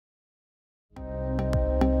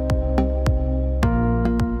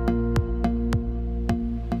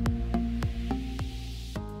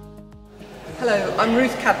Hello, I'm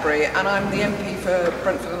Ruth Cadbury and I'm the MP for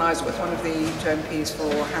Brentford and Isleworth, one of the two MPs for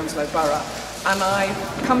Hounslow Borough. And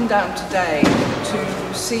I've come down today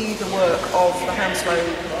to see the work of the Hounslow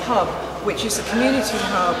Hub, which is a community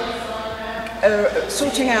hub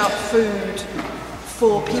sorting out food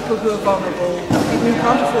for people who are vulnerable, people who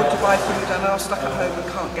can't afford to buy food and are stuck at home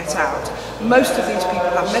and can't get out. Most of these people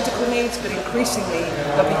have medical needs, but increasingly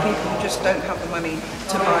there'll be people who just don't have the money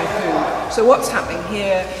to buy food. So what's happening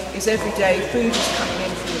here is every day food is coming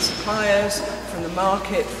in from the suppliers, from the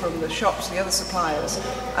market, from the shops, the other suppliers,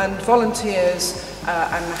 and volunteers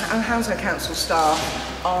and Hounslow Council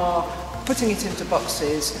staff are putting it into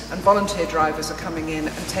boxes, and volunteer drivers are coming in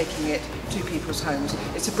and taking it to people's homes.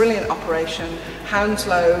 It's a brilliant operation.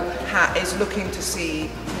 Hounslow is looking to see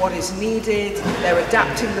what is needed. They're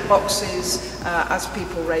adapting the boxes as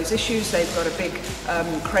people raise issues. They've got a big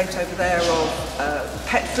crate over there of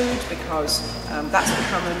pet food because that's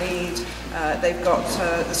become a need. They've got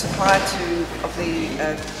the supplier of the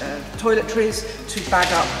toiletries to bag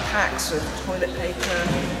up packs of toilet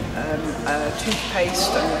paper,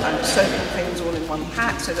 toothpaste and soap and things all in one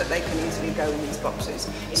pack so that they can easily go in these boxes.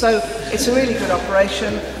 So it's a really good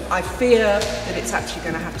operation. I fear that it's actually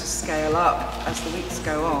going to have to scale up as the weeks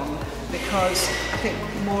go on, because I think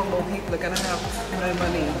more and more people are going to have no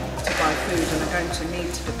money to buy food and are going to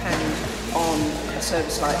need to depend on a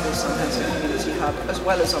service like this, sometimes a community hub, as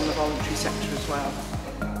well as on the voluntary sector as well.